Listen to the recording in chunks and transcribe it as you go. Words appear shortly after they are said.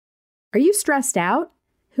Are you stressed out?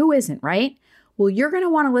 Who isn't, right? Well, you're going to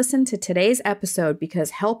want to listen to today's episode because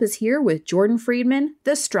help is here with Jordan Friedman,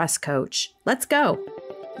 the stress coach. Let's go.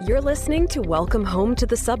 You're listening to Welcome Home to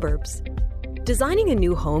the Suburbs. Designing a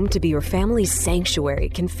new home to be your family's sanctuary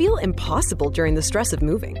can feel impossible during the stress of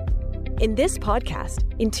moving. In this podcast,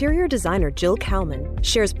 interior designer Jill Kalman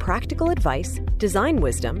shares practical advice, design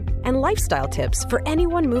wisdom, and lifestyle tips for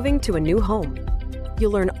anyone moving to a new home.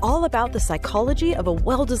 You'll learn all about the psychology of a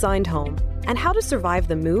well-designed home and how to survive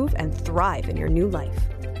the move and thrive in your new life.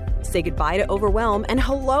 Say goodbye to overwhelm and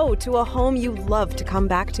hello to a home you love to come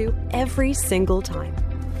back to every single time.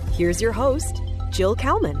 Here's your host, Jill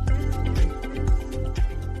Kalman.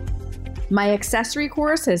 My accessory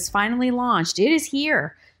course has finally launched. It is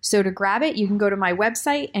here. So to grab it, you can go to my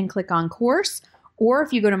website and click on course, or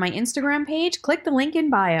if you go to my Instagram page, click the link in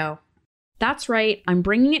bio. That's right, I'm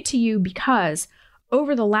bringing it to you because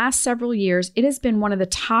over the last several years, it has been one of the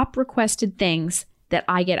top requested things that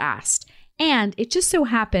I get asked. And it just so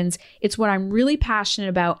happens it's what I'm really passionate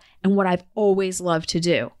about and what I've always loved to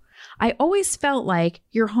do. I always felt like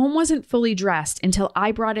your home wasn't fully dressed until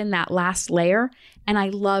I brought in that last layer, and I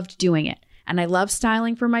loved doing it. And I love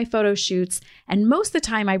styling for my photo shoots. And most of the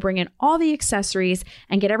time I bring in all the accessories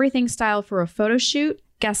and get everything styled for a photo shoot.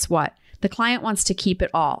 Guess what? The client wants to keep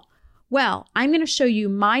it all. Well, I'm going to show you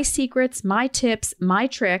my secrets, my tips, my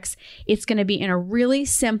tricks. It's going to be in a really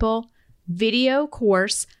simple video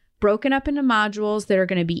course broken up into modules that are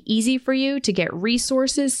going to be easy for you to get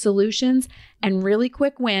resources, solutions, and really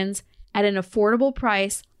quick wins at an affordable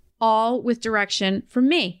price, all with direction from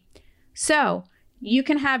me. So you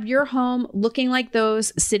can have your home looking like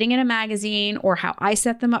those sitting in a magazine or how I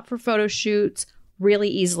set them up for photo shoots really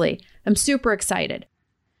easily. I'm super excited.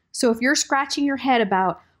 So if you're scratching your head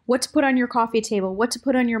about what to put on your coffee table, what to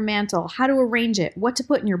put on your mantle, how to arrange it, what to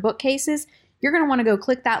put in your bookcases, you're going to want to go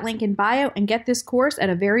click that link in bio and get this course at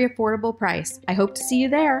a very affordable price. I hope to see you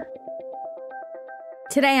there.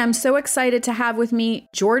 Today, I'm so excited to have with me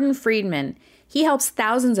Jordan Friedman. He helps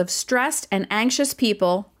thousands of stressed and anxious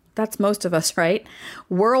people, that's most of us, right,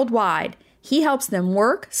 worldwide. He helps them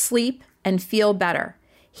work, sleep, and feel better.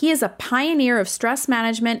 He is a pioneer of stress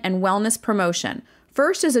management and wellness promotion.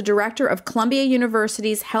 First as a director of Columbia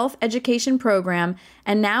University's health education program,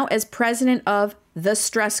 and now as president of The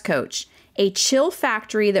Stress Coach, a chill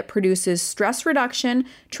factory that produces stress reduction,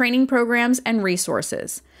 training programs, and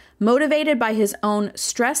resources. Motivated by his own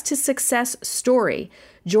stress to success story,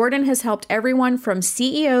 Jordan has helped everyone from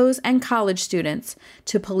CEOs and college students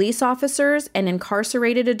to police officers and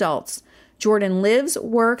incarcerated adults. Jordan lives,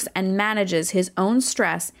 works, and manages his own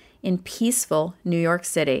stress in peaceful New York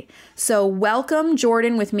City. So welcome,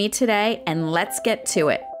 Jordan, with me today, and let's get to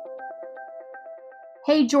it.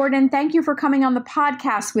 Hey, Jordan, thank you for coming on the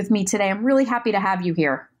podcast with me today. I'm really happy to have you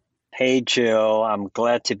here. Hey, Jill. I'm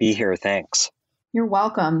glad to be here. Thanks. You're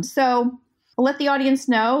welcome. So I'll let the audience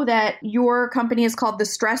know that your company is called The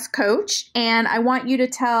Stress Coach, and I want you to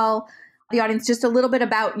tell the audience just a little bit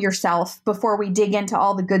about yourself before we dig into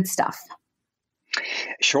all the good stuff.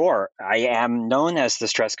 Sure. I am known as the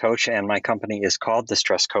Stress Coach, and my company is called the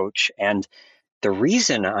Stress Coach. And the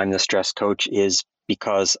reason I'm the Stress Coach is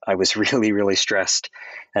because I was really, really stressed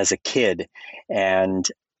as a kid. And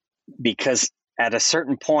because at a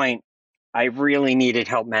certain point, I really needed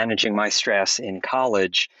help managing my stress in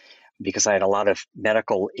college because I had a lot of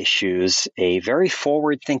medical issues. A very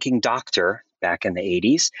forward-thinking doctor back in the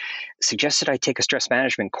 80s suggested I take a stress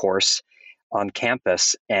management course on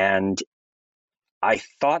campus. And I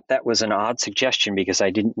thought that was an odd suggestion because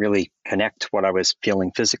I didn't really connect what I was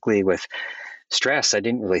feeling physically with stress. I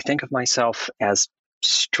didn't really think of myself as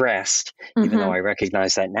stressed, even though I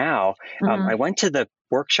recognize that now. I went to the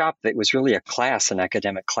workshop that was really a class, an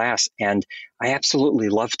academic class, and I absolutely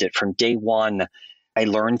loved it. From day one, I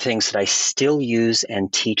learned things that I still use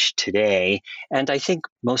and teach today. And I think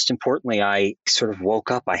most importantly, I sort of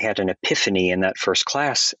woke up. I had an epiphany in that first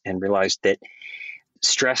class and realized that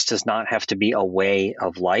stress does not have to be a way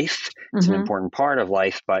of life. It's an important part of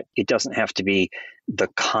life, but it doesn't have to be the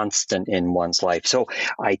constant in one's life. So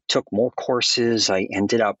I took more courses. I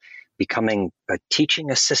ended up becoming a teaching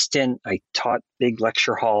assistant. I taught big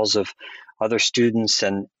lecture halls of other students,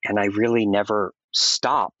 and I really never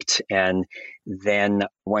stopped. And then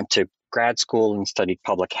went to grad school and studied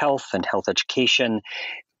public health and health education.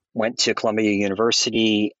 Went to Columbia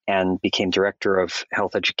University and became director of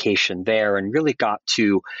health education there, and really got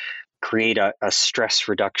to create a stress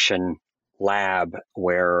reduction lab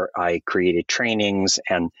where I created trainings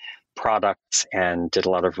and products and did a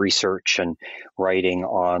lot of research and writing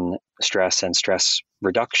on stress and stress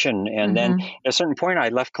reduction. And then at a certain point, I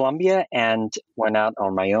left Columbia and went out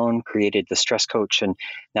on my own, created the Stress Coach. And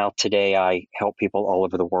now today I help people all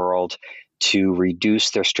over the world to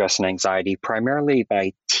reduce their stress and anxiety, primarily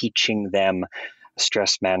by teaching them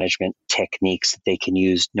stress management techniques that they can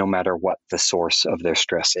use no matter what the source of their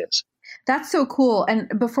stress is. That's so cool.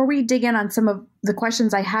 And before we dig in on some of the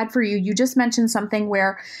questions I had for you, you just mentioned something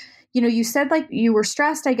where, you said like you were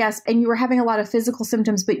stressed, I guess, and you were having a lot of physical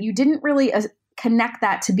symptoms, but you didn't really connect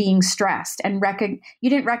that to being stressed and you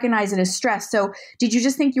didn't recognize it as stress. So did you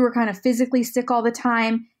just think you were kind of physically sick all the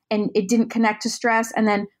time and it didn't connect to stress? And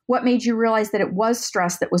then what made you realize that it was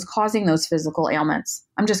stress that was causing those physical ailments?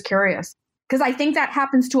 I'm just curious. Because I think that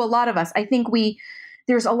happens to a lot of us. I think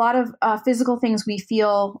there's a lot of physical things we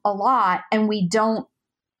feel a lot, and we don't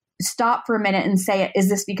stop for a minute and say, is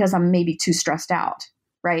this because I'm maybe too stressed out?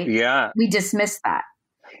 Right? Yeah. We dismiss that.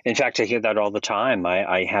 In fact, I hear that all the time.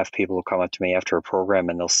 I have people who come up to me after a program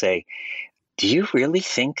and they'll say, do you really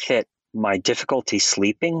think that my difficulty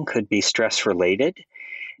sleeping could be stress related?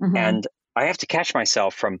 And I have to catch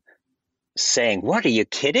myself from saying, what, are you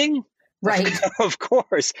kidding? Right. Of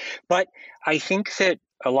course. But I think that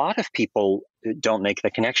a lot of people don't make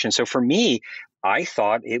the connection. So for me, I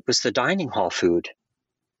thought it was the dining hall food.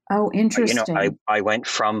 Oh, interesting. I went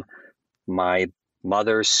from my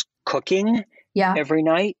mother's cooking every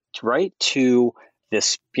night, right, to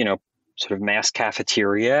this, sort of mass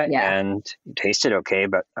cafeteria, and it tasted okay,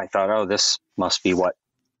 but I thought, this must be what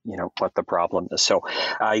the problem is. So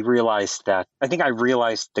I realized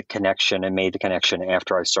the connection and made the connection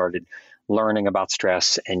after I started learning about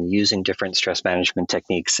stress and using different stress management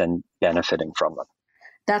techniques and benefiting from them.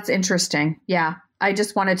 That's interesting. Yeah. I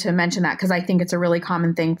just wanted to mention that because I think it's a really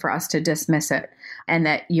common thing for us to dismiss it, and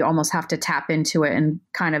that you almost have to tap into it and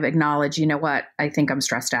kind of acknowledge, you know what, I think I'm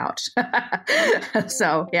stressed out.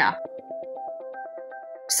 So, yeah.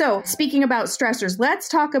 So speaking about stressors, let's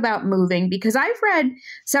talk about moving, because I've read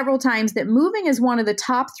several times that moving is one of the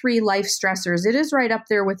top 3 life stressors. It is right up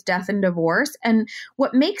there with death and divorce. And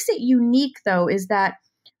what makes it unique, though, is that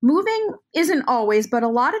moving isn't always, but a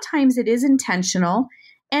lot of times it is intentional.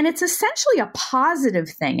 And it's essentially a positive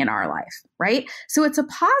thing in our life, right? So it's a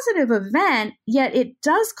positive event, yet it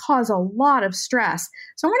does cause a lot of stress.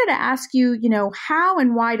 So I wanted to ask you, how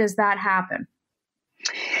and why does that happen?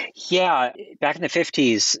 Yeah, back in the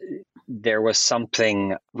 50s, there was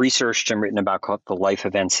something researched and written about called the Life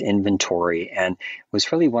Events Inventory, and it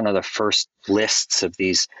was really one of the first lists of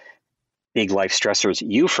these big life stressors.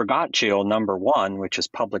 You forgot, Jill, number 1, which is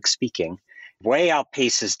public speaking. Way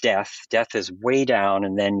outpaces death. Death is way down,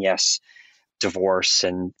 and then, yes, divorce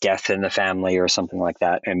and death in the family or something like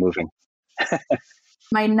that, and moving.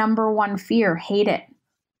 My number 1 fear, hate it.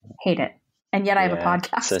 And yet I have a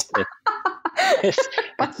podcast.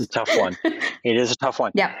 It's a tough one. It is a tough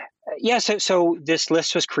one. Yeah. Yeah. So this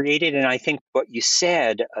list was created, and I think what you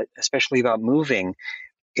said, especially about moving,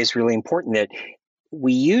 is really important. That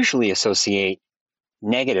we usually associate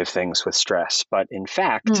negative things with stress, but in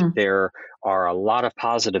fact, there are a lot of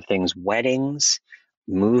positive things. Weddings,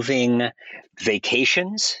 moving,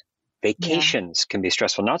 vacations. Vacations can be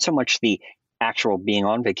stressful. Not so much the actual being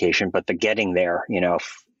on vacation, but the getting there.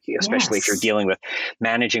 Especially if you're dealing with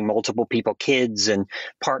managing multiple people, kids and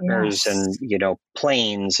partners and,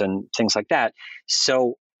 planes and things like that.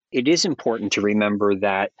 So it is important to remember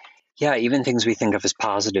that, even things we think of as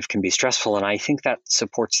positive can be stressful. And I think that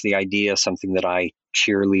supports the idea, something that I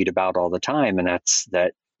cheerlead about all the time. And that's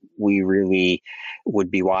that we really would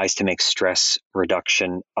be wise to make stress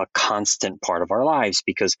reduction a constant part of our lives,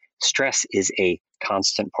 because stress is a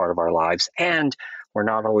constant part of our lives. And we're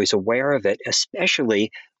not always aware of it,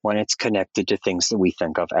 especially when it's connected to things that we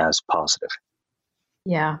think of as positive.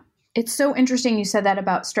 Yeah. It's so interesting you said that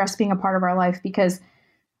about stress being a part of our life, because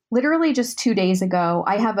literally just 2 days ago,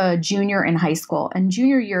 I have a junior in high school, and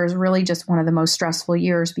junior year is really just one of the most stressful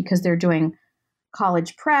years because they're doing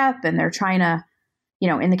college prep and they're trying to,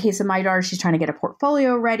 in the case of my daughter, she's trying to get a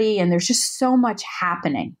portfolio ready, and there's just so much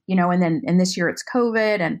happening, and this year it's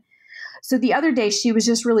COVID. And so the other day she was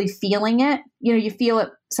just really feeling it. You feel it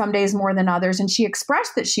some days more than others. And she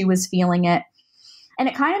expressed that she was feeling it. And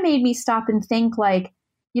it kind of made me stop and think, like,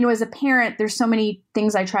 as a parent, there's so many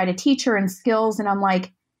things I try to teach her and skills. And I'm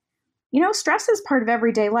like, stress is part of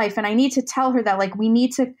everyday life. And I need to tell her that, like, we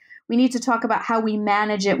need to talk about how we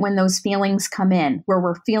manage it when those feelings come in, where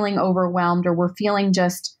we're feeling overwhelmed or we're feeling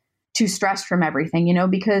just too stressed from everything,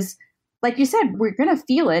 because like you said, we're going to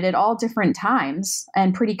feel it at all different times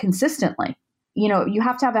and pretty consistently. You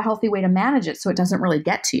have to have a healthy way to manage it so it doesn't really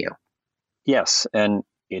get to you. Yes. And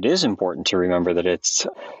it is important to remember that it's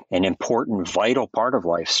an important, vital part of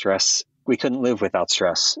life. Stress, we couldn't live without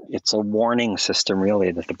stress. It's a warning system,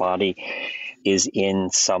 really, that the body is in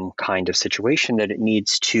some kind of situation that it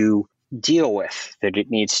needs to deal with, that it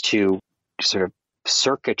needs to sort of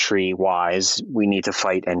circuitry wise, we need to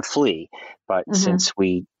fight and flee. But since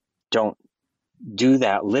we don't do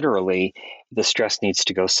that literally, the stress needs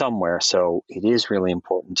to go somewhere. So it is really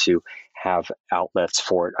important to have outlets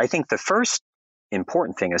for it. I think the first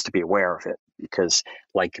important thing is to be aware of it, because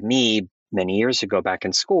like me, many years ago back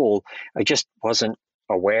in school, I just wasn't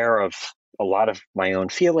aware of a lot of my own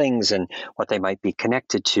feelings and what they might be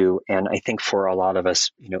connected to. And I think for a lot of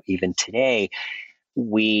us, even today,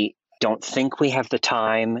 we don't think we have the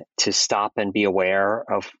time to stop and be aware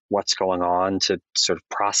of what's going on, to sort of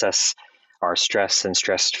process our stress and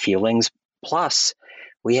stressed feelings. Plus,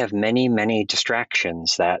 we have many, many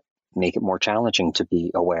distractions that make it more challenging to be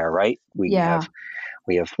aware, right? We have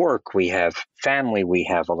work, we have family, we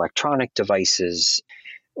have electronic devices,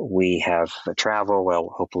 we have travel,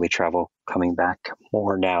 well, hopefully travel coming back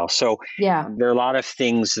more now. So there are a lot of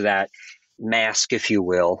things that mask, if you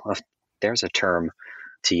will, there's a term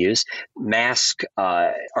to use, mask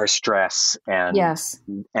our stress and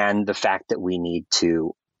the fact that we need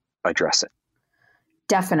to address it.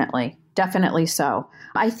 Definitely so.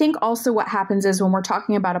 I think also what happens is when we're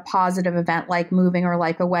talking about a positive event like moving or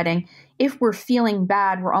like a wedding, if we're feeling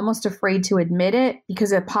bad, we're almost afraid to admit it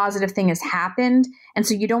because a positive thing has happened. And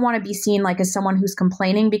so you don't want to be seen like as someone who's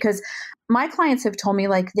complaining, because my clients have told me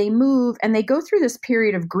like they move and they go through this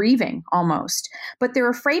period of grieving almost, but they're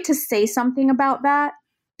afraid to say something about that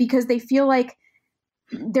because they feel like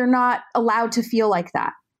they're not allowed to feel like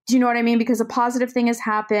that. Do you know what I mean? Because a positive thing has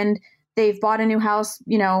happened. They've bought a new house,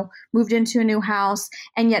 moved into a new house,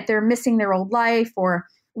 and yet they're missing their old life or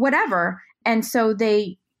whatever. And so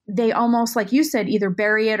they almost, like you said, either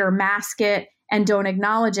bury it or mask it and don't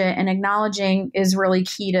acknowledge it. And acknowledging is really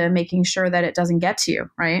key to making sure that it doesn't get to you,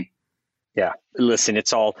 right? Yeah. Listen,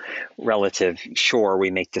 it's all relative. Sure,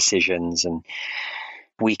 we make decisions and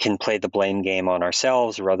we can play the blame game on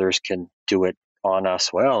ourselves, or others can do it on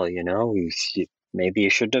us. Well, maybe you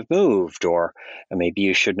shouldn't have moved, or maybe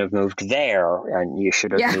you shouldn't have moved there and you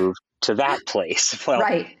should have moved to that place. Well,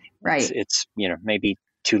 right. It's maybe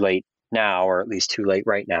too late now, or at least too late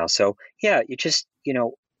right now. So you just,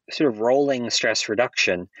 sort of rolling stress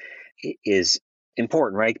reduction is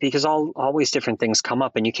important, right? Because always different things come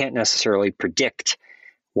up and you can't necessarily predict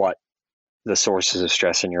what the sources of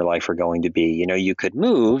stress in your life are going to be. You could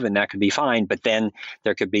move and that could be fine, but then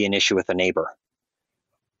there could be an issue with a neighbor,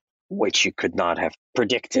 which you could not have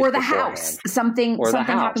predicted. Or the house. Something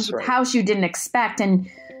happens with the house you didn't expect. And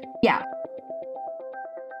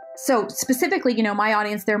so specifically, my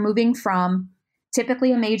audience, they're moving from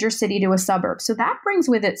typically a major city to a suburb. So that brings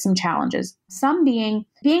with it some challenges. Some being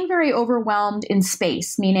very overwhelmed in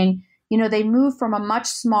space, meaning, they move from a much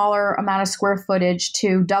smaller amount of square footage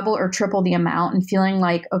to double or triple the amount and feeling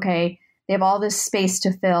like, okay, they have all this space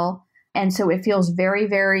to fill. And so it feels very,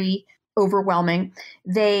 very overwhelming.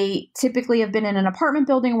 They typically have been in an apartment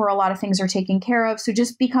building where a lot of things are taken care of. So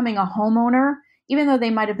just becoming a homeowner, even though they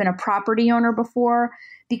might have been a property owner before,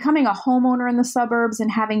 becoming a homeowner in the suburbs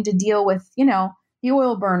and having to deal with, the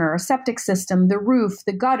oil burner, septic system, the roof,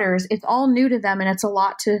 the gutters, it's all new to them. And it's a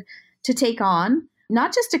lot to take on,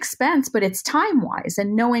 not just expense, but it's time-wise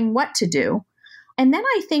and knowing what to do. And then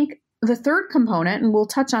I think the third component, and we'll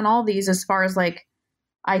touch on all these as far as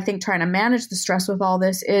I think trying to manage the stress with all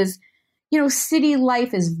this is, city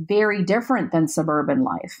life is very different than suburban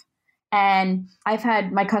life. And I've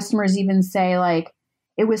had my customers even say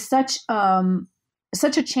it was such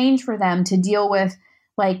a change for them to deal with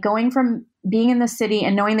going from being in the city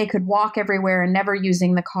and knowing they could walk everywhere and never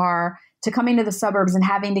using the car to coming to the suburbs and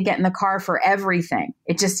having to get in the car for everything.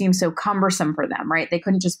 It just seems so cumbersome for them, right? They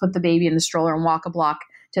couldn't just put the baby in the stroller and walk a block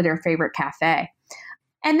to their favorite cafe.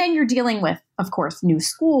 And then you're dealing with, of course, new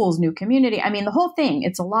schools, new community. I mean, the whole thing,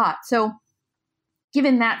 it's a lot. So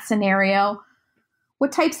given that scenario,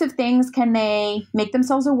 what types of things can they make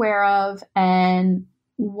themselves aware of, and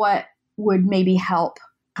what would maybe help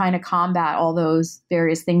kind of combat all those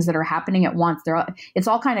various things that are happening at once? It's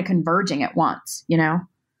all kind of converging at once,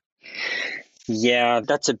 Yeah,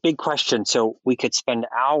 that's a big question. So we could spend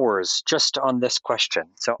hours just on this question.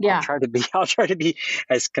 So I'll try to be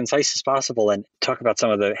as concise as possible and talk about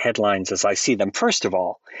some of the headlines as I see them. First of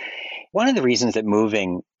all, one of the reasons that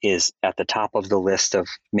moving is at the top of the list of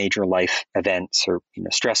major life events or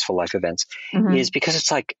stressful life events is because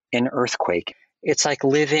it's like an earthquake. It's like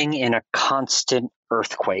living in a constant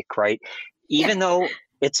earthquake, right? Even though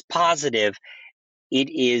it's positive, it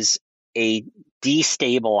is a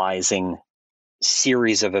destabilizing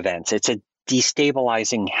series of events. It's a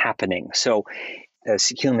destabilizing happening. So as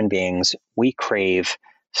human beings, we crave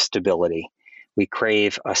stability. We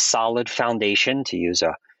crave a solid foundation, to use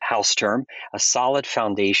a house term, a solid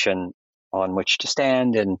foundation on which to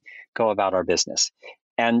stand and go about our business.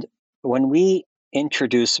 And when we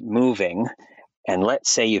introduce moving, and let's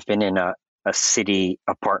say you've been in a city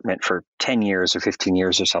apartment for 10 years or 15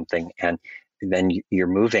 years or something, and then you're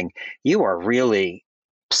moving, you are really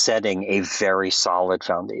setting a very solid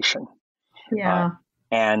foundation. Yeah.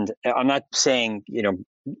 And I'm not saying,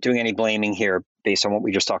 doing any blaming here based on what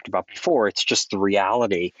we just talked about before. It's just the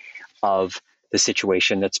reality of the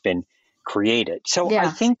situation that's been created. So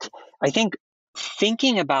Yeah. I think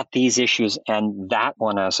thinking about these issues and that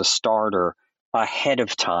one as a starter ahead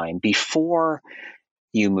of time before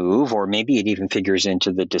you move, or maybe it even figures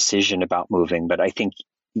into the decision about moving. But I think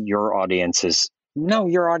your audience is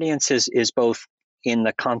both in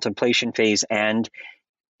the contemplation phase and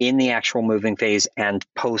in the actual moving phase and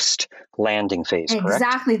post landing phase, correct?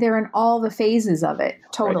 Exactly. They're in all the phases of it.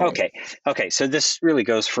 Totally. Right. Okay. So this really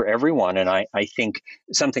goes for everyone. And I think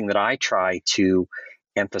something that I try to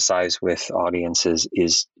emphasize with audiences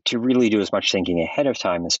is to really do as much thinking ahead of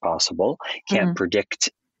time as possible. Can't predict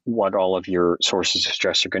what all of your sources of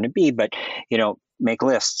stress are going to be, but, make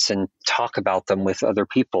lists and talk about them with other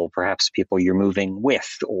people, perhaps people you're moving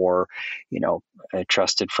with, or,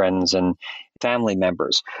 trusted friends and family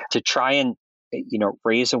members, to try and,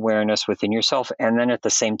 raise awareness within yourself. And then at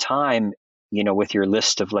the same time, with your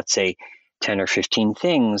list of, let's say, 10 or 15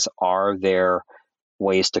 things, are there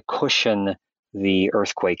ways to cushion the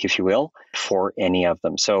earthquake, if you will, for any of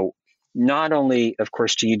them? So not only, of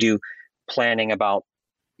course, do you do planning about,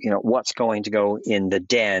 what's going to go in the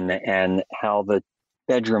den and how the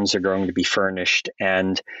bedrooms are going to be furnished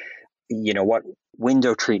and, what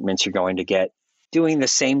window treatments you're going to get, doing the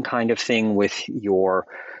same kind of thing with your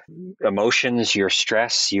emotions, your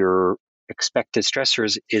stress, your expected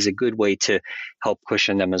stressors is a good way to help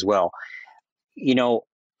cushion them as well.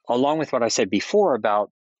 Along with what I said before about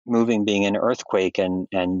moving being an earthquake and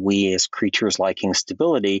we as creatures liking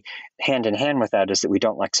stability, hand in hand with that is that we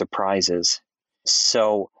don't like surprises.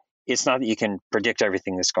 So it's not that you can predict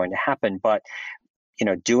everything that's going to happen, but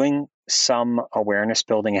doing some awareness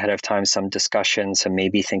building ahead of time, some discussion, some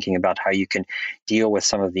maybe thinking about how you can deal with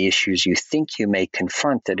some of the issues you think you may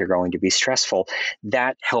confront that are going to be stressful,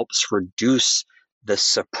 that helps reduce the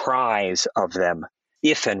surprise of them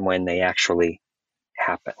if and when they actually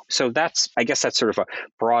happen. So I guess that's sort of a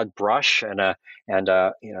broad brush and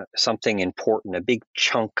something important, a big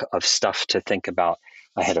chunk of stuff to think about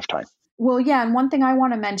ahead of time. Well, yeah. And one thing I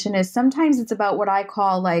want to mention is sometimes it's about what I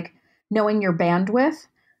call like knowing your bandwidth.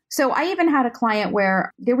 So I even had a client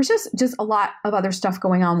where there was just a lot of other stuff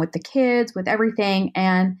going on with the kids, with everything.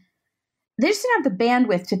 And they just didn't have the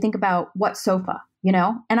bandwidth to think about what sofa,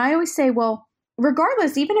 And I always say, well,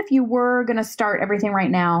 regardless, even if you were going to start everything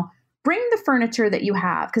right now, bring the furniture that you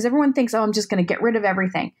have, because everyone thinks, oh, I'm just going to get rid of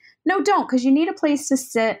everything. No, don't, because you need a place to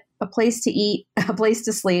sit, a place to eat, a place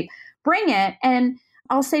to sleep. Bring it. And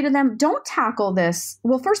I'll say to them, don't tackle this.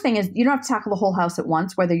 Well, first thing is you don't have to tackle the whole house at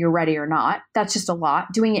once, whether you're ready or not. That's just a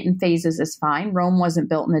lot. Doing it in phases is fine. Rome wasn't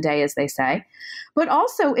built in a day, as they say. But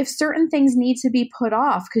also, if certain things need to be put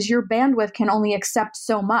off because your bandwidth can only accept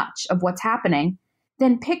so much of what's happening,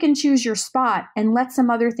 then pick and choose your spot and let some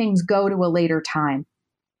other things go to a later time.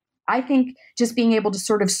 I think just being able to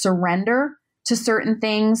sort of surrender to certain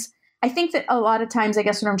things. I think that a lot of times, I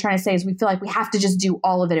guess what I'm trying to say is we feel like we have to just do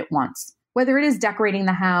all of it at once, whether it is decorating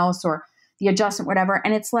the house or the adjustment, whatever.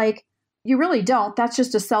 And it's like, you really don't. That's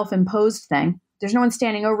just a self-imposed thing. There's no one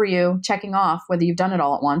standing over you checking off whether you've done it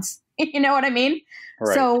all at once. You know what I mean?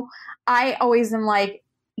 Right. So I always am like,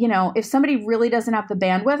 if somebody really doesn't have the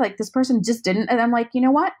bandwidth, like this person just didn't, and I'm like, you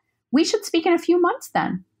know what? We should speak in a few months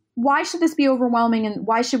then. Why should this be overwhelming? And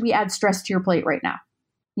why should we add stress to your plate right now?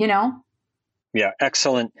 Yeah,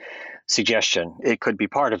 excellent suggestion. It could be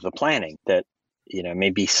part of the planning that,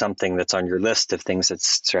 maybe something that's on your list of things that's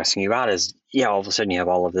stressing you out is, all of a sudden you have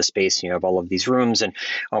all of this space and you have all of these rooms and,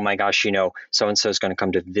 oh my gosh, so-and-so is going to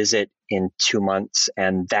come to visit in 2 months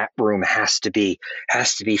and that room has to be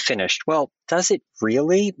finished. Well, does it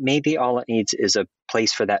really? Maybe all it needs is a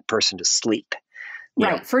place for that person to sleep.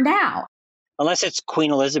 Right. For now. Unless it's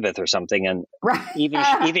Queen Elizabeth or something. And right.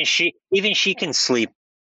 even she can sleep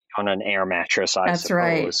on an air mattress, I That's suppose.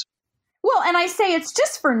 Right. Well, and I say it's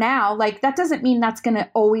just for now. Like, that doesn't mean that's going to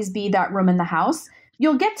always be that room in the house.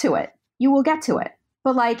 You'll get to it. You will get to it.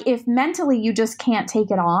 But like, if mentally you just can't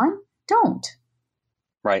take it on, don't.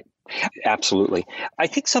 Right. Absolutely. I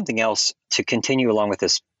think something else to continue along with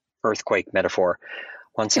this earthquake metaphor.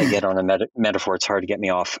 Once I get on a metaphor, it's hard to get me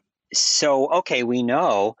off. So, okay, we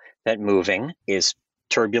know that moving is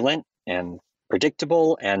turbulent and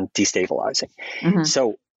predictable and destabilizing. Mm-hmm.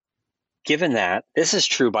 So, given that, this is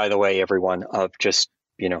true, by the way, everyone, of just,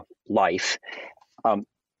 life,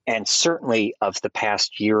 and certainly of the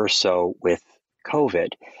past year or so with COVID.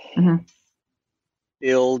 Mm-hmm.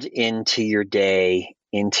 Build into your day,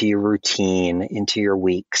 into your routine, into your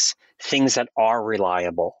weeks, things that are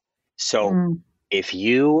reliable. So if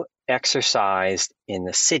you exercised in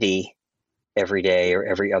the city every day or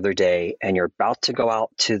every other day, and you're about to go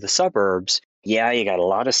out to the suburbs, yeah, you got a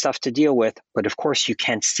lot of stuff to deal with, but of course you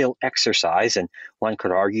can still exercise. And one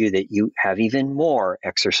could argue that you have even more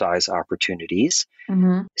exercise opportunities.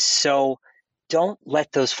 Mm-hmm. So don't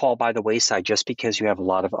let those fall by the wayside just because you have a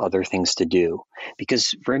lot of other things to do.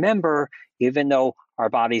 Because remember, even though our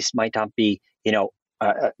bodies might not be,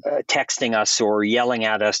 texting us or yelling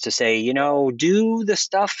at us to say, do the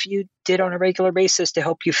stuff you did on a regular basis to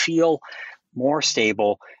help you feel more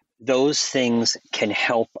stable, those things can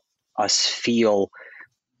help us feel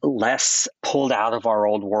less pulled out of our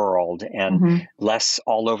old world and less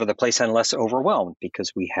all over the place and less overwhelmed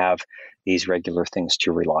because we have these regular things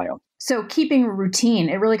to rely on. So keeping a routine,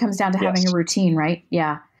 it really comes down to having a routine, right?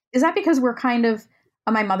 Yeah. Is that because we're kind of,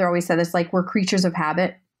 my mother always said this, like we're creatures of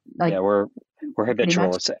habit? Like, yeah, we're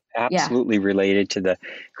habitual. It's absolutely related to the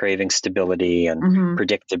craving stability and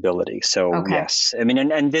predictability. So yes, I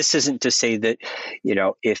mean, and this isn't to say that,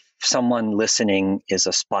 if someone listening is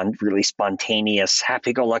a really spontaneous,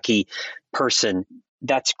 happy-go-lucky person,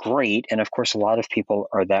 that's great. And of course, a lot of people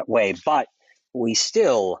are that way, but we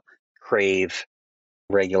still crave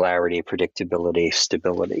regularity, predictability,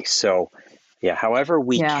 stability. So yeah, however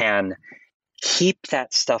we can keep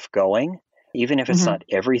that stuff going, even if it's not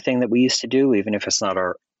everything that we used to do, even if it's not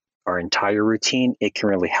our entire routine, it can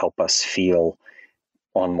really help us feel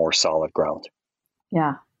on more solid ground.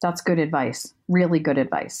 Yeah, that's good advice. Really good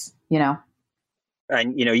advice,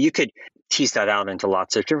 And, you could tease that out into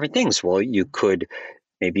lots of different things. Well,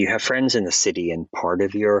 maybe you have friends in the city, and part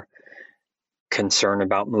of your concern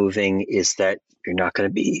about moving is that you're not going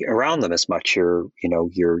to be around them as much. You're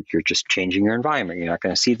just changing your environment. You're not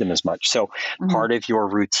going to see them as much. So part of your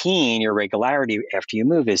routine, your regularity after you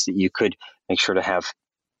move is that you could make sure to have,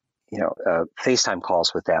 FaceTime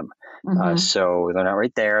calls with them. So they're not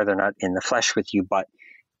right there. They're not in the flesh with you, but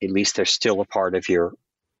at least they're still a part of your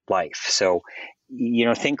life. So,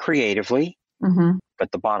 think creatively,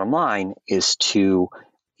 but the bottom line is to,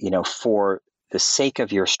 for the sake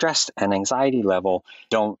of your stress and anxiety level,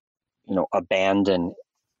 don't, abandon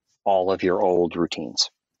all of your old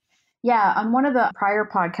routines. Yeah. On one of the prior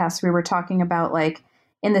podcasts, we were talking about like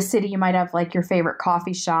in the city, you might have like your favorite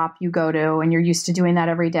coffee shop you go to and you're used to doing that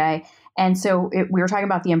every day. And so we were talking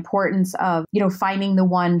about the importance of, finding the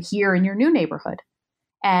one here in your new neighborhood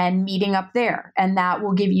and meeting up there. And that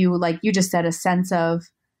will give you, like you just said, a sense of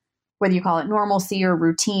whether you call it normalcy or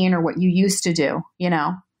routine or what you used to do,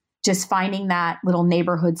 just finding that little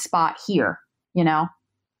neighborhood spot here,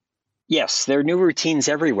 Yes, there are new routines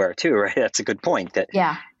everywhere too, right? That's a good point that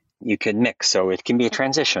you can mix. So it can be a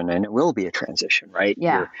transition, and it will be a transition, right?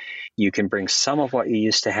 Yeah. You can bring some of what you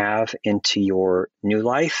used to have into your new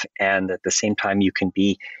life, and at the same time, you can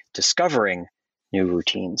be discovering new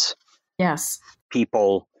routines. Yes.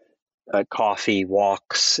 People, coffee,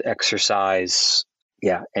 walks, exercise,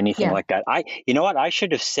 anything like that. You know what? I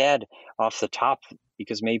should have said off the top,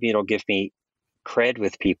 because maybe it'll give me cred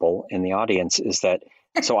with people in the audience, is that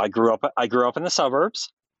so I grew up in the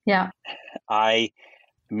suburbs. Yeah. I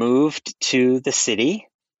moved to the city.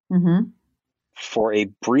 For a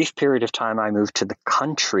brief period of time, I moved to the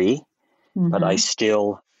country, but I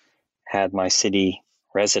still had my city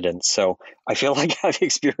residence. So I feel like I've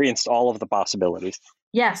experienced all of the possibilities.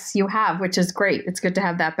 Yes, you have, which is great. It's good to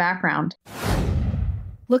have that background.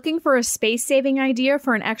 Looking for a space-saving idea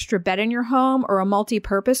for an extra bed in your home or a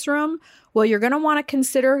multi-purpose room? Well, you're going to want to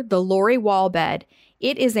consider the Lori Wall bed.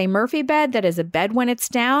 It is a Murphy bed that is a bed when it's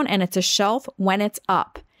down and it's a shelf when it's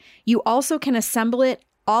up. You also can assemble it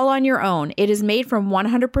all on your own. It is made from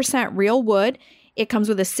 100% real wood. It comes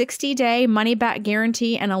with a 60-day money-back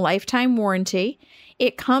guarantee and a lifetime warranty.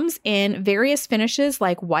 It comes in various finishes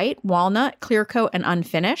like white, walnut, clear coat, and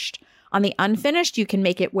unfinished. On the unfinished, you can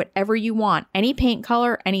make it whatever you want, any paint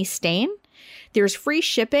color, any stain. There's free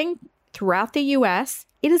shipping throughout the U.S.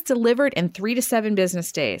 It is delivered in 3 to 7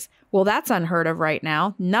 business days. Well, that's unheard of right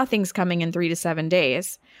now. Nothing's coming in 3 to 7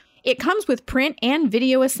 days. It comes with print and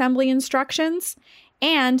video assembly instructions,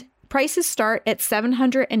 and prices start at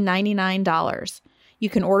 $799. You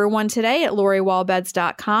can order one today at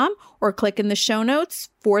LoriWallBeds.com or click in the show notes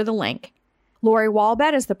for the link. Lori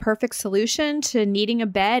Wallbed is the perfect solution to needing a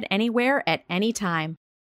bed anywhere at any time.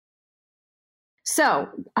 So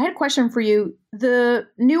I had a question for you. The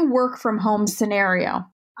new work from home scenario.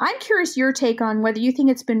 I'm curious your take on whether you think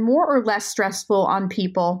it's been more or less stressful on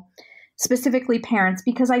people, specifically parents,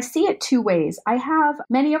 because I see it two ways. I have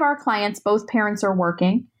many of our clients, both parents are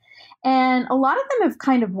working, and a lot of them have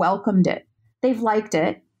kind of welcomed it. They've liked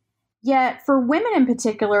it. Yet for women in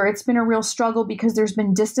particular, it's been a real struggle because there's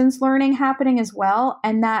been distance learning happening as well.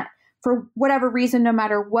 And that for whatever reason, no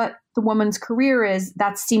matter what the woman's career is,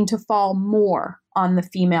 that seemed to fall more on the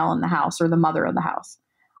female in the house or the mother of the house.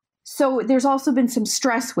 So there's also been some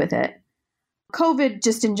stress with it. COVID,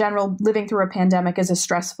 just in general, living through a pandemic is a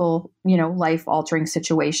stressful, life-altering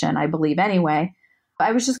situation, I believe anyway.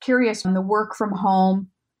 I was just curious on the work from home.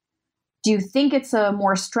 Do you think it's a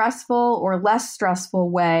more stressful or less stressful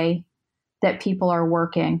way that people are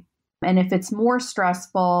working? And if it's more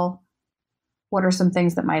stressful, what are some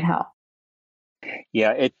things that might help?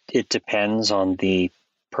 Yeah, it depends on the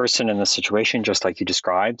person and the situation, just like you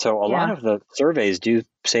described. So a lot of the surveys do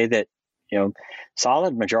say that,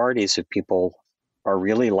 solid majorities of people are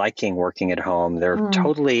really liking working at home. They're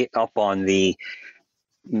totally up on the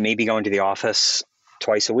maybe going to the office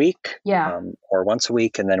twice a week or once a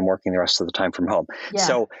week and then working the rest of the time from home.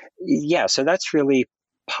 So that's really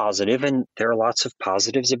positive. And there are lots of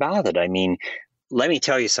positives about it. I mean, let me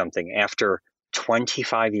tell you something. After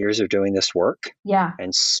 25 years of doing this work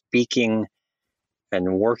and speaking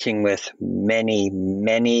and working with many,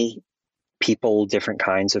 many people, different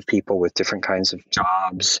kinds of people with different kinds of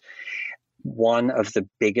jobs, one of the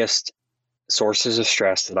biggest sources of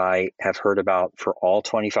stress that I have heard about for all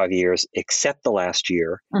 25 years, except the last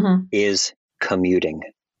year, is commuting.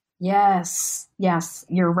 Yes,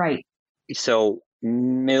 you're right. So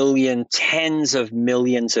tens of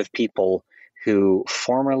millions of people who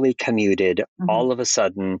formerly commuted, all of a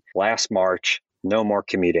sudden, last March, no more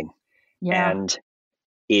commuting. And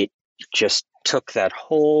it just took that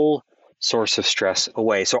whole source of stress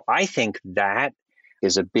away. So I think that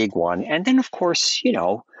is a big one. And then, of course, you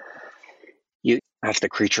have the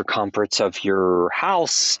creature comforts of your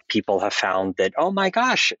house. People have found that, oh my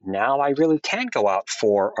gosh, now I really can go out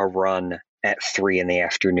for a run at 3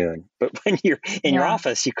 p.m. But when you're in your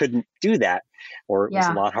office, you couldn't do that, or it was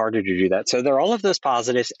a lot harder to do that. So there are all of those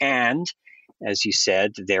positives. And as you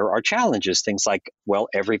said, there are challenges, things like, well,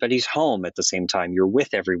 everybody's home at the same time. You're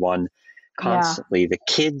with everyone constantly. The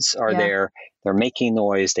kids are there. They're making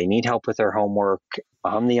noise. They need help with their homework.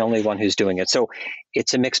 I'm the only one who's doing it. So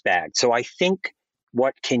it's a mixed bag. So I think,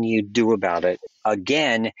 what can you do about it?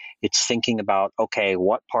 Again, it's thinking about, okay,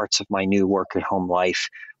 what parts of my new work at home life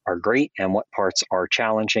are great and what parts are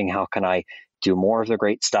challenging? How can I do more of the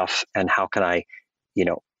great stuff? And how can I,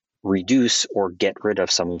 reduce or get rid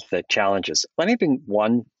of some of the challenges? Let me bring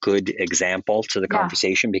one good example to the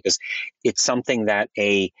conversation, because it's something that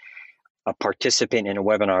a participant in a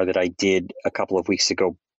webinar that I did a couple of weeks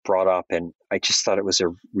ago brought up, and I just thought it was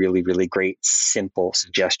a really, really great, simple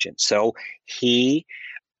suggestion. So he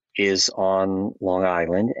is on Long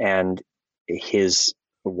Island and his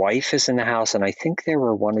wife is in the house, and I think there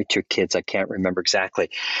were 1 or 2 kids. I can't remember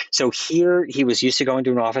exactly. So here he was used to going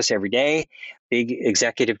to an office every day, big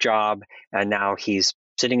executive job, and now he's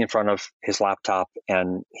sitting in front of his laptop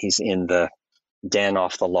and he's in the den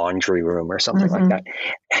off the laundry room or something like that.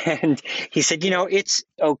 And he said, it's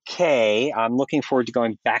okay. I'm looking forward to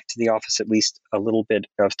going back to the office at least a little bit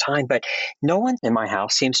of time, but no one in my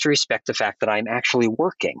house seems to respect the fact that I'm actually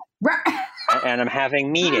working and I'm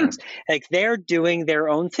having meetings. Like, they're doing their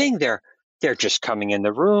own thing. They're just coming in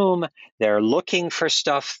the room. They're looking for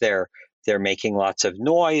stuff. They're making lots of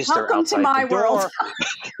noise. Welcome they're outside to my the door. world.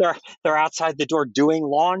 they're outside the door doing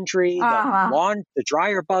laundry. The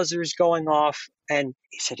dryer buzzer's going off. And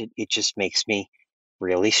he said, it just makes me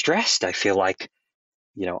really stressed. I feel like,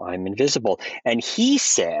 I'm invisible. And he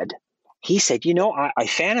said, I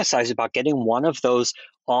fantasize about getting one of those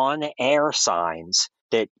on-air signs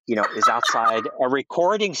that, is outside a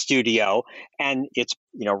recording studio, and it's,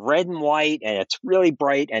 red and white and it's really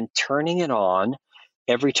bright, and turning it on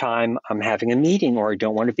every time I'm having a meeting or I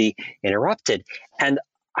don't want to be interrupted. And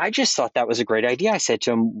I just thought that was a great idea. I said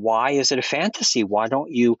to him, why is it a fantasy? Why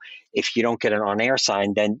don't you, if you don't get an on-air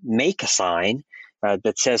sign, then make a sign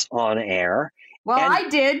that says on air. Well, I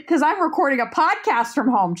did, because I'm recording a podcast from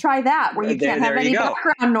home. Try that, where you can't have any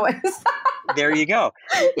background noise. There you go.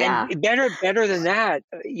 And better than that,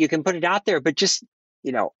 you can put it out there, but just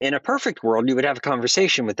in a perfect world, you would have a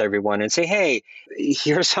conversation with everyone and say, hey,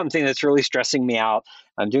 here's something that's really stressing me out.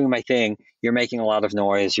 I'm doing my thing. You're making a lot of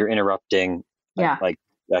noise. You're interrupting. Yeah. Like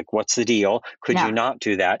what's the deal? Could you not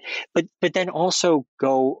do that? But then also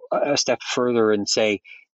go a step further and say,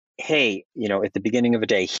 hey, at the beginning of a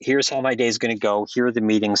day, here's how my day is going to go. Here are the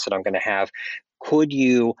meetings that I'm going to have. Could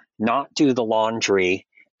you not do the laundry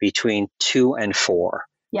between 2 and 4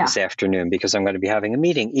 this afternoon because I'm going to be having a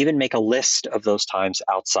meeting? Even make a list of those times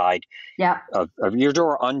outside of your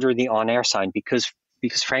door under the on-air sign because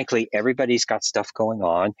frankly, everybody's got stuff going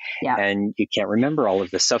on and you can't remember all of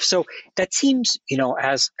this stuff. So that seems,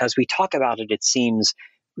 as we talk about it, it seems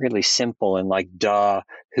really simple and like, duh,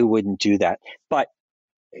 who wouldn't do that? But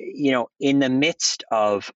in the midst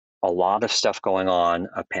of a lot of stuff going on,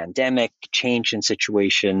 a pandemic, change in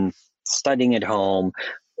situation, studying at home,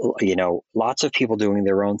 lots of people doing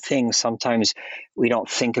their own thing. Sometimes we don't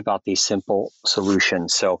think about these simple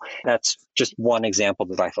solutions. So that's just one example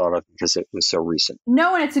that I thought of because it was so recent.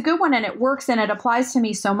 No, and it's a good one and it works and it applies to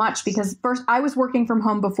me so much because first I was working from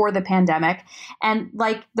home before the pandemic. And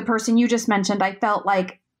like the person you just mentioned, I felt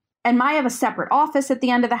like, and I have a separate office at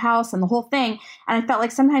the end of the house and the whole thing. And I felt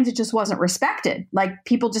like sometimes it just wasn't respected. Like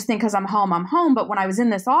people just think because I'm home. But when I was in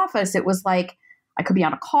this office, it was like, I could be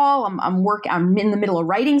on a call. I'm in the middle of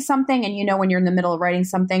writing something. And when you're in the middle of writing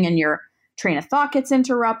something and your train of thought gets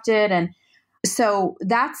interrupted. And so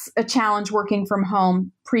that's a challenge working from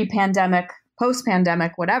home, pre-pandemic,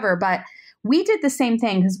 post-pandemic, whatever. But we did the same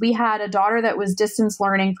thing because we had a daughter that was distance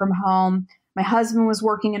learning from home. My husband was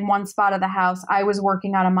working in one spot of the house. I was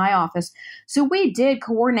working out of my office. So we did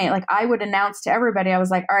coordinate. Like I would announce to everybody, I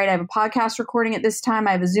was like, all right, I have a podcast recording at this time.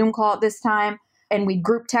 I have a Zoom call at this time. And we'd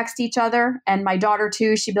group text each other. And my daughter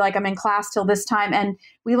too, she'd be like, I'm in class till this time. And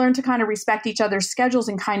we learned to kind of respect each other's schedules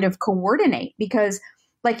and kind of coordinate because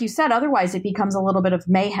like you said, otherwise it becomes a little bit of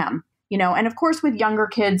mayhem, and of course with younger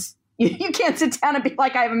kids, you can't sit down and be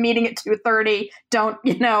like, I have a meeting at 2:30. Don't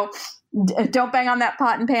bang on that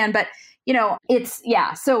pot and pan. But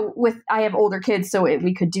so I have older kids, so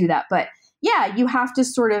we could do that. But yeah, you have to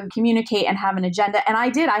sort of communicate and have an agenda. And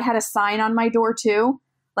I had a sign on my door too,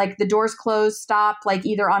 like the door's closed, stop, like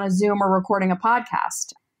either on a Zoom or recording a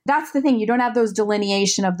podcast. That's the thing. You don't have those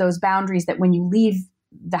delineation of those boundaries that when you leave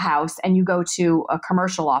the house and you go to a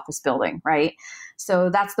commercial office building, right? So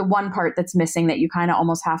that's the one part that's missing that you kind of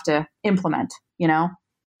almost have to implement,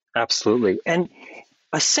 Absolutely. And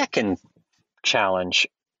a second challenge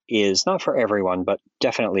is not for everyone, but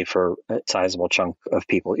definitely for a sizable chunk of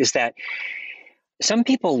people, is that some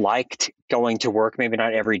people liked going to work, maybe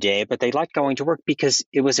not every day, but they liked going to work because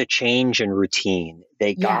it was a change in routine.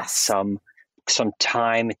 They got some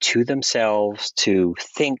time to themselves to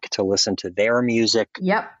think, to listen to their music,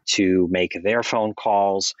 to make their phone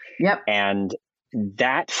calls. And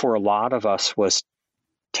that for a lot of us was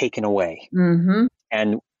taken away. Mm-hmm.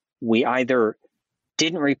 And we either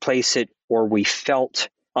didn't replace it or we felt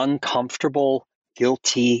uncomfortable,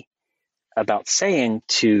 guilty about saying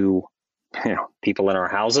to people in our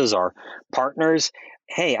houses, our partners,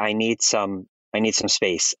 hey, I need some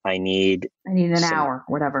space. I need an hour,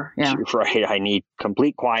 whatever. Yeah. Right. I need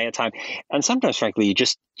complete quiet time. And sometimes, frankly, you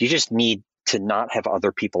just need to not have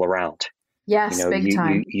other people around. Yes, big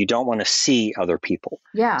time. You don't want to see other people.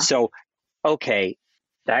 Yeah. So, okay,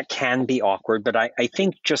 that can be awkward, but I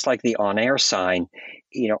think just like the on-air sign,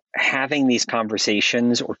 having these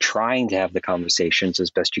conversations or trying to have the conversations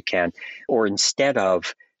as best you can, or instead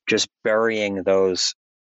of just burying those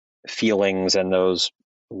feelings and those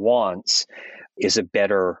wants is a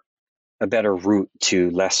better route to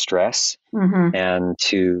less stress and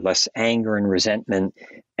to less anger and resentment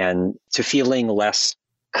and to feeling less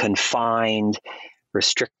confined,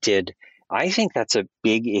 restricted. I think that's a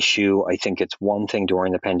big issue. I think it's one thing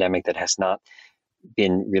during the pandemic that has not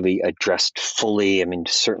been really addressed fully. I mean,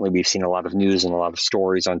 certainly we've seen a lot of news and a lot of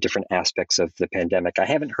stories on different aspects of the pandemic. I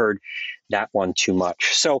haven't heard that one too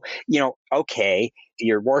much. So, okay,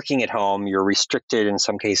 you're working at home, you're restricted in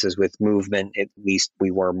some cases with movement. At least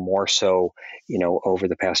we were more so, over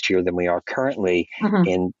the past year than we are currently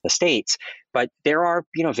in the States. But there are,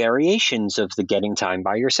 variations of the getting time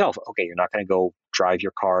by yourself. Okay, you're not going to go drive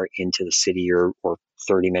your car into the city or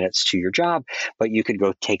 30 minutes to your job, but you could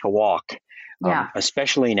go take a walk.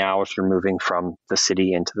 Especially now, if you're moving from the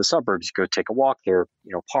city into the suburbs, you go take a walk there,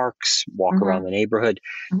 parks, walk around the neighborhood,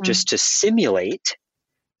 just to simulate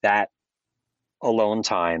that alone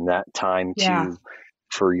time, that time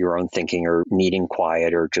for your own thinking or needing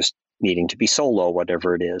quiet or just needing to be solo,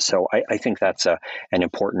 whatever it is. So I think that's an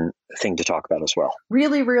important thing to talk about as well.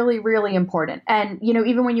 Really, really, really important. And,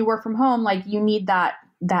 even when you work from home, like you need that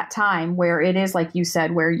that time where it is, like you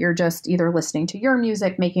said, where you're just either listening to your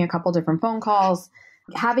music, making a couple different phone calls.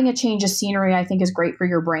 Having a change of scenery, I think, is great for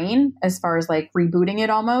your brain as far as like rebooting it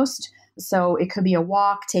almost. So it could be a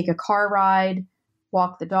walk, take a car ride,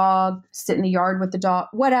 walk the dog, sit in the yard with the dog,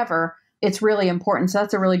 whatever. It's really important. So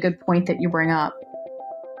that's a really good point that you bring up.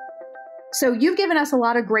 So you've given us a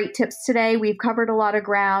lot of great tips today. We've covered a lot of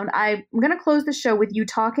ground. I'm going to close the show with you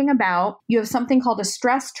talking about, you have something called a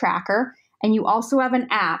stress tracker, and you also have an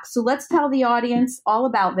app. So let's tell the audience all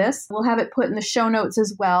about this. We'll have it put in the show notes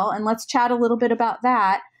as well. And let's chat a little bit about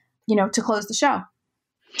that, to close the show.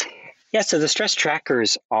 Yeah, so the stress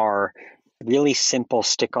trackers are really simple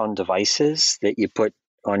stick-on devices that you put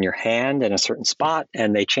on your hand in a certain spot,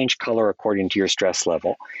 and they change color according to your stress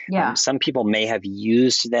level. Yeah. Some people may have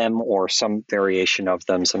used them or some variation of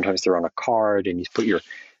them. Sometimes they're on a card, and you put your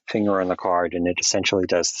finger on the card, and it essentially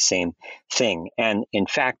does the same thing. And in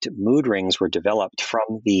fact, mood rings were developed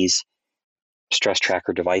from these stress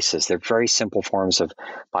tracker devices. They're very simple forms of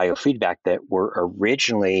biofeedback that were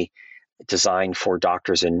originally designed for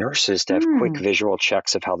doctors and nurses to have quick visual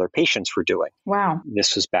checks of how their patients were doing. Wow.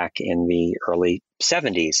 This was back in the early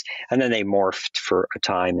 70s. And then they morphed for a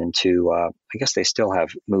time into, I guess they still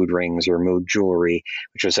have mood rings or mood jewelry,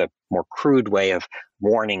 which was a more crude way of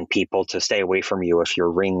warning people to stay away from you if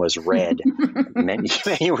your ring was red. It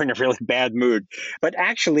meant you were in a really bad mood. But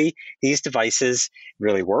actually, these devices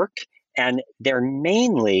really work. And they're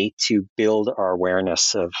mainly to build our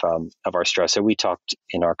awareness of our stress. So we talked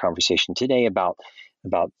in our conversation today about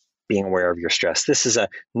being aware of your stress. This is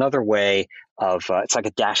another way of, it's like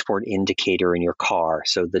a dashboard indicator in your car.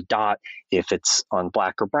 So the dot, if it's on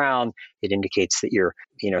black or brown, it indicates that you're,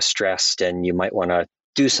 stressed and you might want to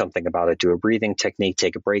do something about it, do a breathing technique,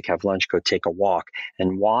 take a break, have lunch, go take a walk.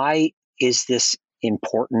 And why is this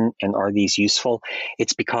important and are these useful?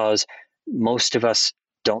 It's because most of us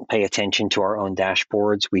don't pay attention to our own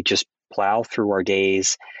dashboards. We just plow through our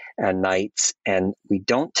days and nights, and we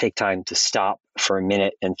don't take time to stop for a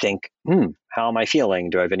minute and think, how am I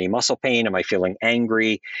feeling? Do I have any muscle pain? Am I feeling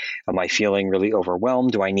angry? Am I feeling really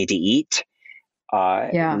overwhelmed? Do I need to eat?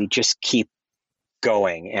 We just keep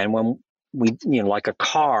going. And when we, like a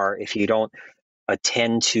car, if you don't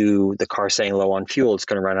attend to the car staying low on fuel, it's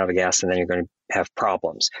going to run out of gas and then you're going to have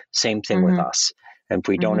problems. Same thing with us. And if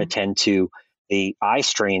we don't attend to the eye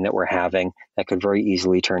strain that we're having, that could very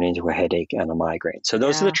easily turn into a headache and a migraine. So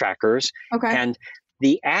those are the trackers. Okay. And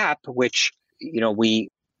the app, which, we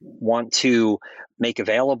want to make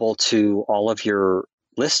available to all of your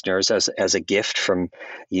listeners as a gift from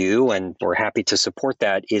you, and we're happy to support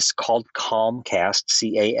that, is called Calmcast,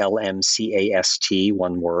 CALMCAST,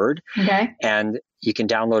 one word. Okay. And you can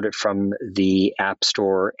download it from the App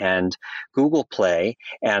Store and Google Play.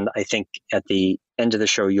 And I think at the end of the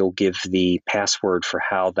show, you'll give the password for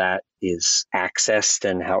how that is accessed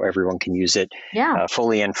and how everyone can use it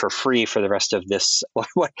fully and for free for the rest of this,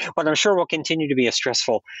 what I'm sure will continue to be a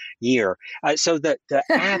stressful year. So the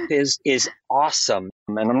app is awesome.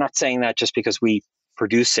 And I'm not saying that just because we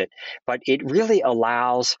produce it, but it really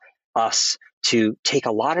allows us to take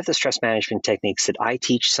a lot of the stress management techniques that I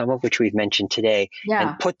teach, some of which we've mentioned today,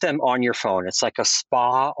 and put them on your phone. It's like a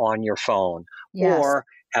spa on your phone, or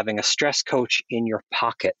having a stress coach in your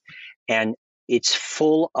pocket. And it's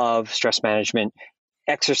full of stress management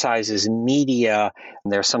exercises, media.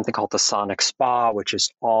 And there's something called the Sonic Spa, which is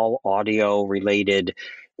all audio related,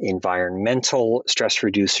 environmental stress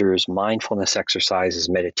reducers, mindfulness exercises,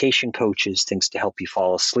 meditation coaches, things to help you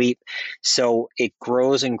fall asleep. So it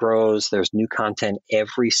grows and grows. There's new content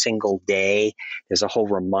every single day. There's a whole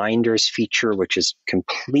reminders feature, which is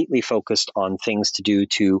completely focused on things to do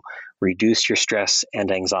to reduce your stress and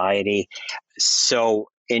anxiety. So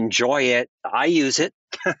enjoy it. I use it.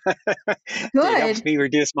 Good. It helps me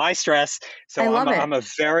reduce my stress. So I love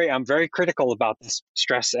it. I'm very critical about this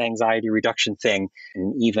stress anxiety reduction thing.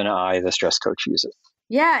 And even I, the stress coach, use it.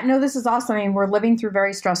 Yeah, no, this is awesome. I mean, we're living through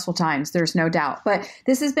very stressful times. There's no doubt. But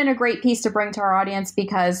this has been a great piece to bring to our audience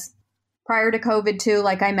because prior to COVID too,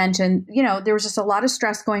 like I mentioned, there was just a lot of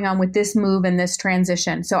stress going on with this move and this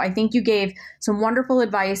transition. So I think you gave some wonderful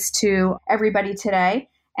advice to everybody today.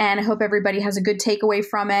 And I hope everybody has a good takeaway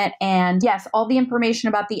from it. And yes, all the information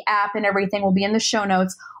about the app and everything will be in the show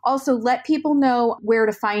notes. Also, let people know where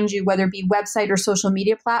to find you, whether it be website or social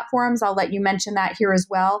media platforms. I'll let you mention that here as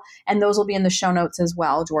well. And those will be in the show notes as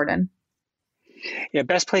well, Jordan. Yeah,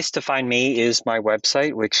 best place to find me is my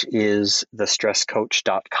website, which is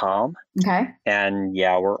thestresscoach.com. Okay. And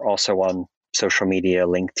we're also on social media,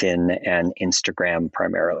 LinkedIn and Instagram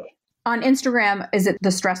primarily. On Instagram, is it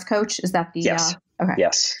The Stress Coach? Is that the... Yes. Okay.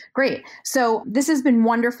 Yes. Great. So this has been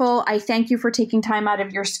wonderful. I thank you for taking time out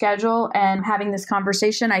of your schedule and having this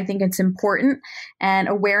conversation. I think it's important, and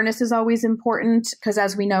awareness is always important because,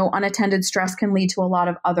 as we know, unattended stress can lead to a lot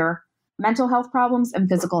of other mental health problems and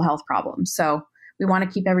physical health problems. So we want to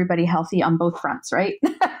keep everybody healthy on both fronts, right?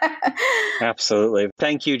 Absolutely.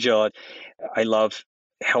 Thank you, Jill. I love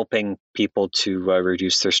helping people to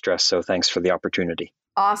reduce their stress. So thanks for the opportunity.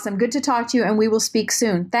 Awesome. Good to talk to you, and we will speak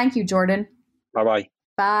soon. Thank you, Jordan. Bye-bye.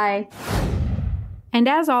 Bye. And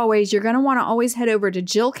as always, you're going to want to always head over to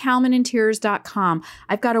JillKalmanInteriors.com.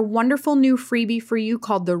 I've got a wonderful new freebie for you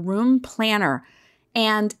called the Room Planner.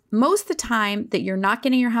 And most of the time that you're not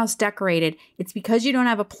getting your house decorated, it's because you don't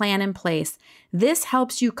have a plan in place. This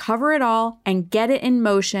helps you cover it all and get it in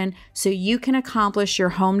motion so you can accomplish your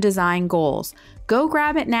home design goals. Go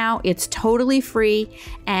grab it now. It's totally free.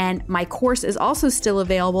 And my course is also still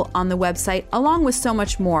available on the website, along with so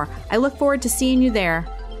much more. I look forward to seeing you there.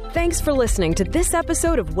 Thanks for listening to this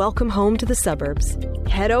episode of Welcome Home to the Suburbs.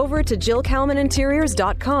 Head over to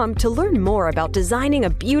JillKalmanInteriors.com to learn more about designing a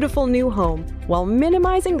beautiful new home while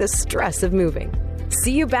minimizing the stress of moving.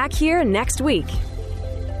 See you back here next week.